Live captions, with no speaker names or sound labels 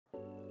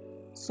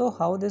So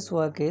how this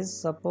work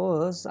is,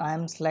 suppose I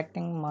am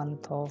selecting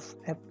month of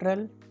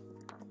April,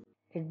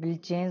 it will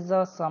change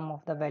the sum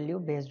of the value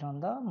based on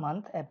the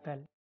month April.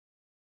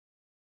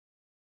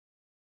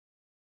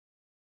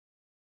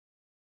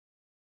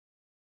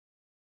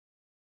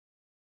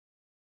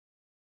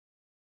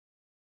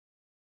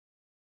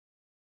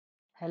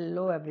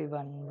 Hello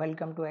everyone,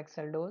 welcome to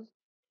Excel Dose.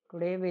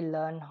 Today we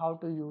learn how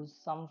to use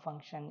sum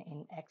function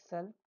in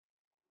Excel.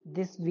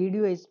 This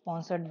video is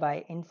sponsored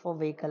by Info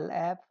Vehicle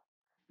app.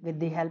 With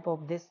the help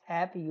of this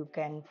app, you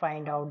can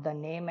find out the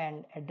name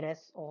and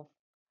address of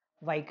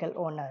vehicle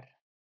owner.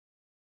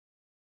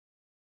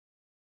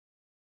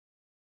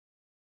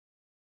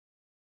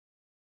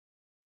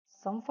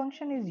 Sum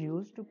function is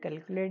used to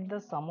calculate the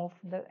sum of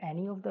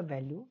any of the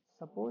value.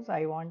 Suppose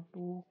I want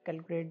to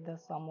calculate the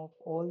sum of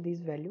all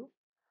these value.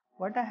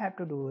 What I have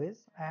to do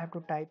is I have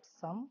to type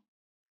sum,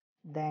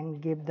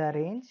 then give the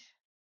range,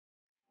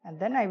 and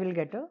then I will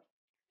get a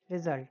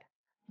result.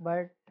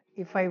 But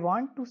if I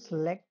want to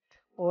select,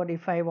 or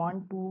if I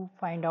want to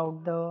find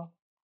out the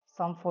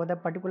sum for the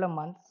particular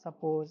month,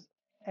 suppose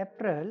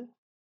April,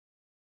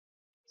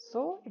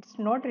 so it's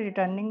not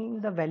returning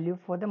the value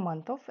for the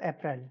month of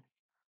April.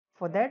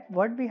 For that,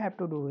 what we have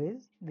to do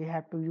is we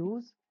have to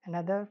use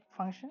another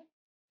function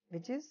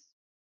which is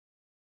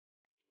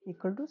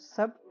equal to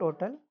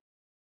subtotal,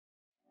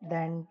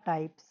 then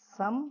type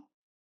sum,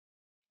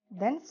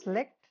 then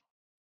select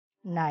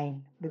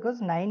 9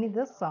 because 9 is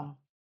the sum.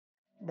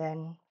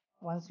 Then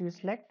once you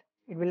select,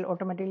 it will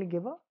automatically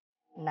give a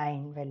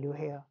 9 value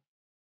here.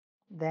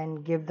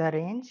 Then give the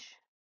range,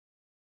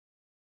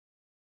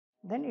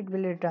 then it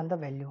will return the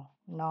value.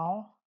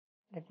 Now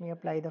let me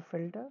apply the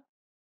filter.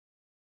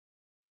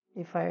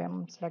 If I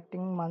am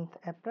selecting month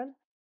April,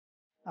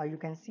 you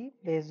can see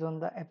based on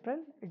the April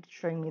it's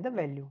showing me the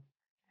value,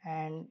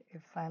 and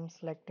if I'm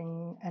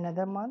selecting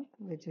another month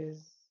which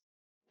is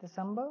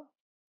December,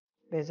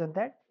 based on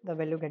that the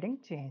value getting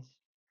changed.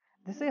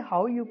 This is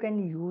how you can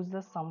use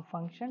the sum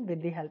function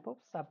with the help of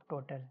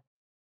subtotal.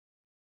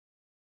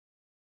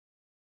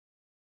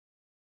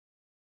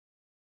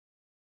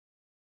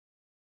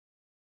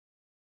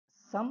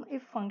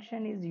 SUMIF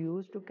function is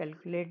used to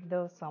calculate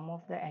the sum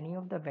of any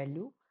of the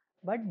value,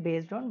 but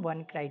based on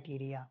one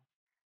criteria.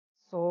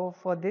 So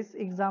for this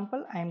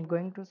example, I am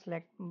going to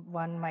select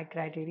my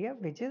criteria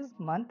which is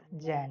month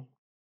Jan.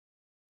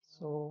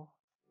 So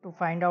to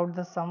find out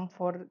the sum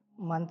for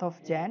month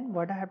of Jan,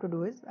 what I have to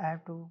do is I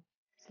have to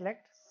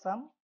select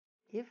sum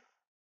if,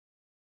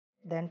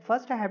 then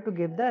first I have to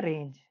give the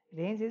range.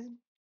 Range is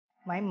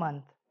my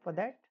month. For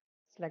that,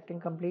 selecting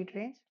complete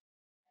range,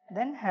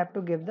 then have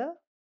to give the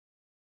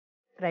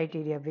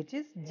criteria which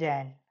is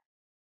Jan.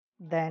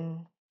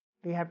 Then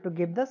we have to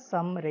give the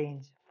sum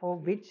range, for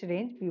which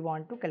range we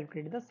want to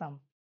calculate the sum.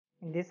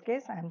 In this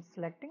case, I am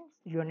selecting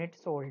unit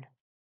sold.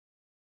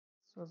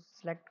 So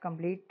select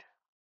complete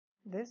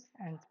this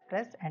and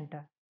press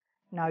enter.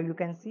 Now you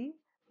can see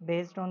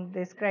based on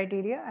this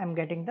criteria I am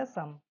getting the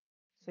sum.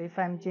 So if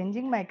I am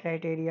changing my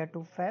criteria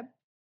to Feb,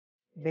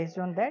 based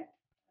on that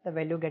the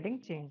value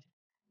getting changed.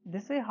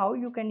 This is how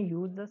you can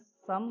use the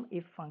sum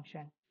if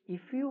function.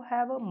 If you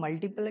have a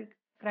multiple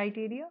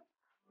criteria,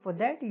 for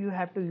that you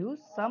have to use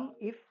sum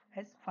if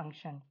as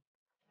function.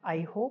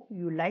 I hope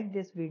you like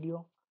this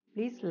video.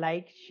 Please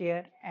like,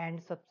 share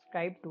and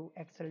subscribe to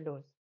Excel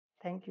Dose.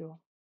 Thank you.